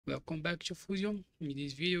Welcome back to Fusion. In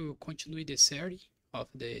this video, we'll continue the series of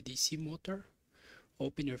the DC motor.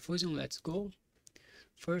 Open your Fusion, let's go.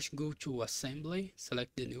 First, go to Assembly,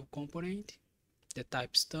 select the new component, the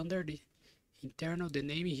type standard, internal, the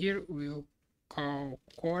name here we'll call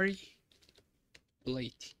core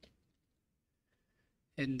plate.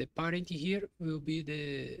 And the parent here will be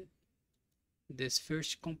this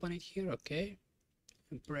first component here, okay?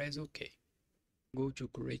 And press OK. Go to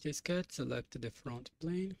Create a Sketch, select the front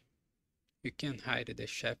plane. You can hide the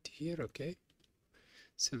shaft here, okay?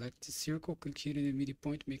 Select the circle, click here in the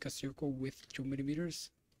midpoint, make a circle with 2 millimeters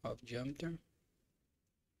of diameter.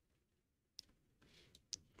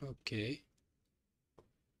 Okay.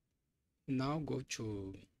 Now go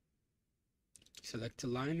to select the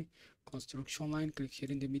line, construction line, click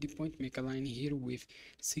here in the midpoint, make a line here with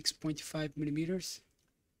 6.5 millimeters.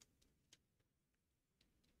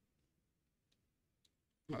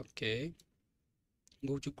 Okay.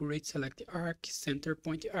 Go to create, select the arc, center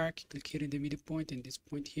point arc, click here in the midpoint and this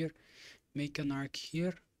point here, make an arc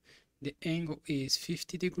here. The angle is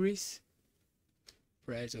 50 degrees.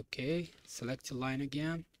 Press OK. Select the line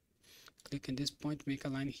again. Click on this point, make a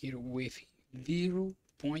line here with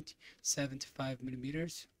 0.75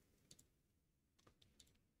 millimeters.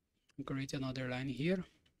 Create another line here.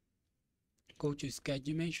 Go to sketch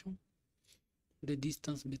dimension. The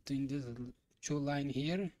distance between these two lines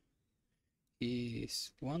here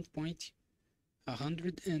is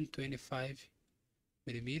 1.125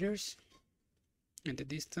 millimeters. And the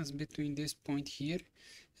distance between this point here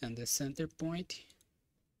and the center point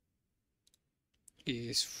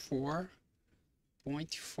is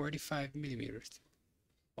 4.45 millimeters.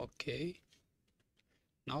 Okay.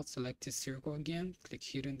 Now select the circle again, click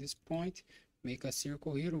here on this point, make a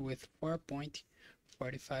circle here with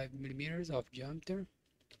 4.45 millimeters of diameter.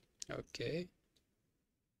 Okay.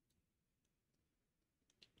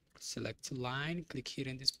 Select line, click here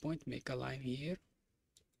in this point, make a line here.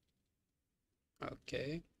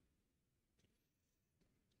 Okay.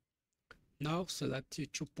 Now select the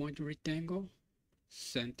 2-point rectangle,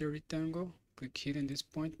 center rectangle, click here in this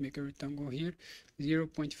point, make a rectangle here,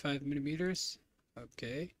 0.5 millimeters.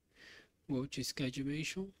 Okay. Go to sketch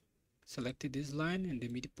dimension, select this line and the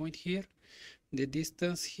midpoint here. The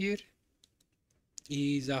distance here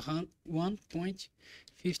is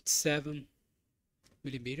 1.57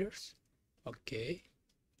 millimeters. Okay.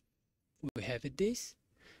 We have this.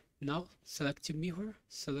 Now select the mirror,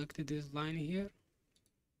 select this line here.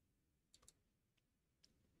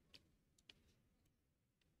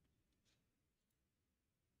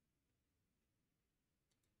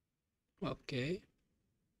 Okay.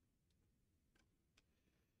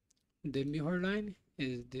 The mirror line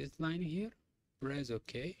is this line here. Press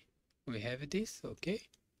OK. We have this. Okay.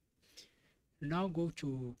 Now go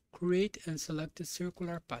to create and select the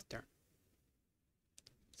circular pattern.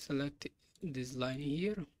 Select this line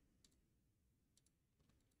here.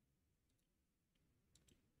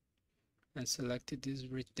 And select this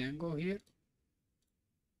rectangle here.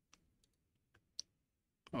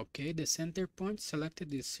 Okay, the center point,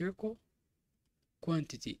 selected this circle.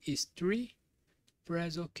 Quantity is 3.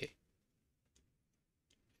 Press OK.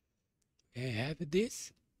 I have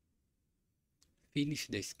this. Finish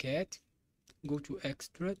the sketch. Go to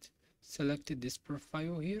extrude. Select this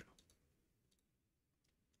profile here.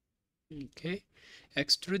 Okay.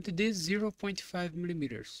 Extrude this 0.5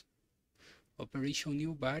 millimeters. Operation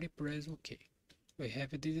new body. Press OK. We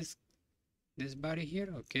have this body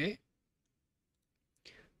here. Okay.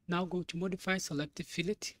 Now go to modify. Select the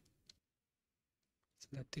fillet.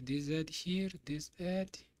 Select this edge here. This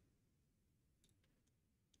edge.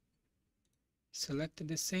 Select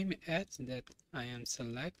the same edge that I am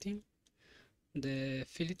selecting. The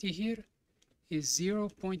fillet here is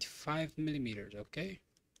 0.5 millimeters, okay?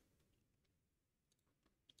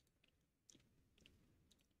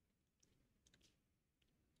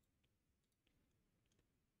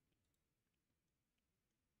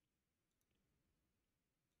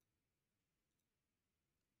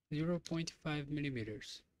 .5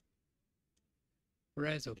 millimeters.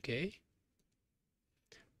 Press OK.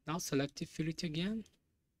 Now select the fillet again.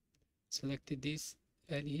 Select this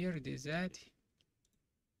edge here, this edge.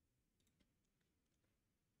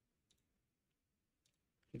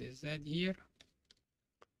 This edge here.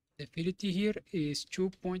 The fillet here is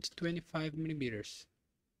 2.25 millimeters.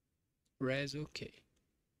 Press OK.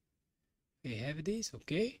 We have this,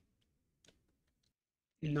 okay?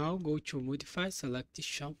 Now go to modify, select the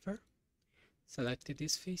chamfer. Select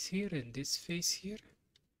this face here and this face here.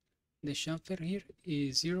 The chamfer here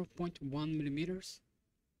is 0.1 millimeters.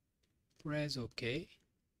 Press OK.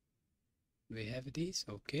 We have this,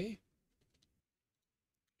 okay.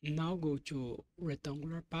 Now go to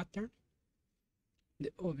rectangular pattern.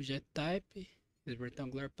 The object type is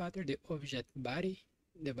rectangular pattern. The object body,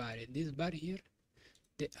 this body here.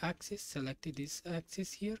 The axis, select this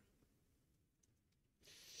axis here.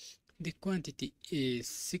 The quantity is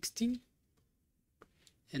 16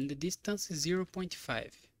 and the distance is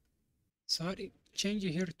 0.5. Sorry, change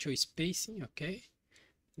here to spacing, okay?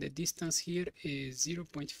 The distance here is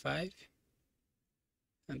 0.5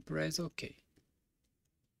 and press OK.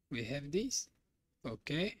 We have this,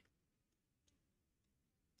 okay?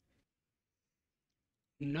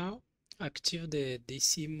 Now active the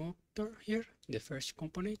DC motor here, the first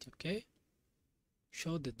component, okay?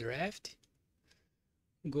 Show the draft.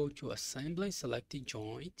 Go to assembly, select the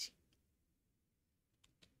joint.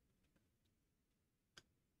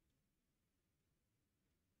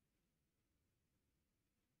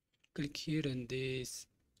 Click here in this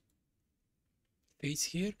face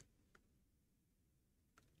here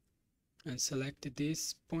and select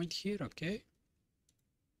this point here, okay?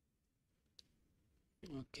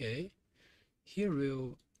 Okay, here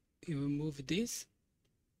you will move this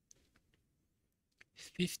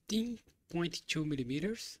 15.2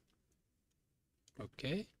 millimeters,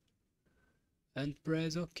 okay, and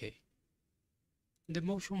press OK. The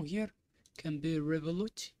motion here can be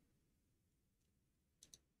revolute.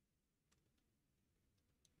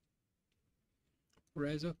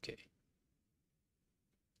 Press OK.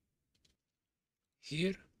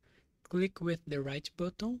 Here, click with the right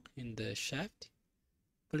button in the shaft,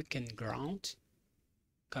 click in ground,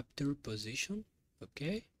 capture position,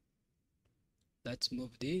 okay. Let's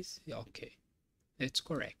move this, okay, it's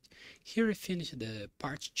correct. Here we finish the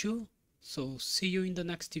part 2, so see you in the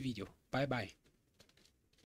next video. Bye bye.